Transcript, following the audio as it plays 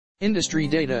Industry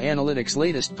Data Analytics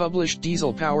latest published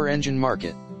diesel power engine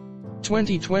market.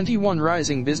 2021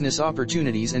 rising business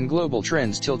opportunities and global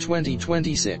trends till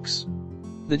 2026.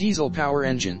 The diesel power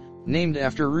engine, named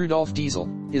after Rudolf Diesel,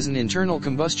 is an internal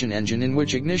combustion engine in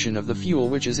which ignition of the fuel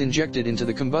which is injected into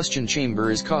the combustion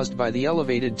chamber is caused by the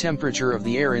elevated temperature of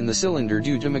the air in the cylinder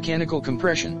due to mechanical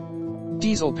compression.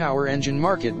 Diesel power engine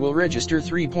market will register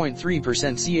 3.3%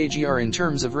 CAGR in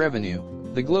terms of revenue.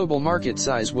 The global market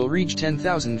size will reach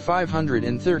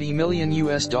 $10,530 million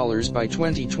by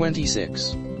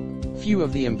 2026. Few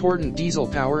of the important diesel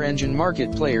power engine market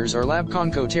players are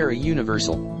Labconco Terra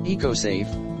Universal,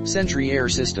 EcoSafe, Sentry Air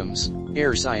Systems,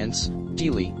 Air Science,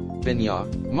 Geely, Benya,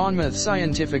 Monmouth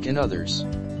Scientific and others.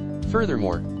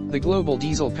 Furthermore, the global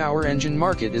diesel power engine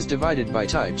market is divided by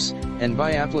types, and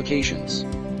by applications.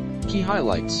 Key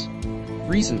highlights.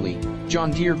 Recently,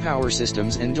 John Deere Power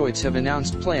Systems and Deutz have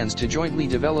announced plans to jointly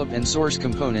develop and source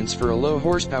components for a low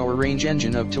horsepower range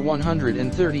engine up to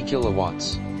 130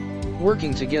 kilowatts.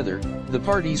 Working together, the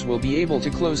parties will be able to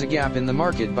close a gap in the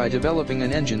market by developing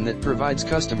an engine that provides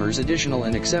customers additional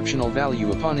and exceptional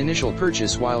value upon initial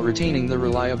purchase while retaining the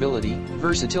reliability,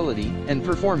 versatility, and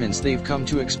performance they've come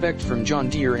to expect from John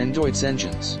Deere and Deutz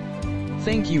engines.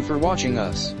 Thank you for watching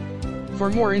us. For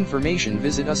more information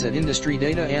visit us at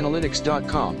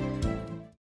industrydataanalytics.com.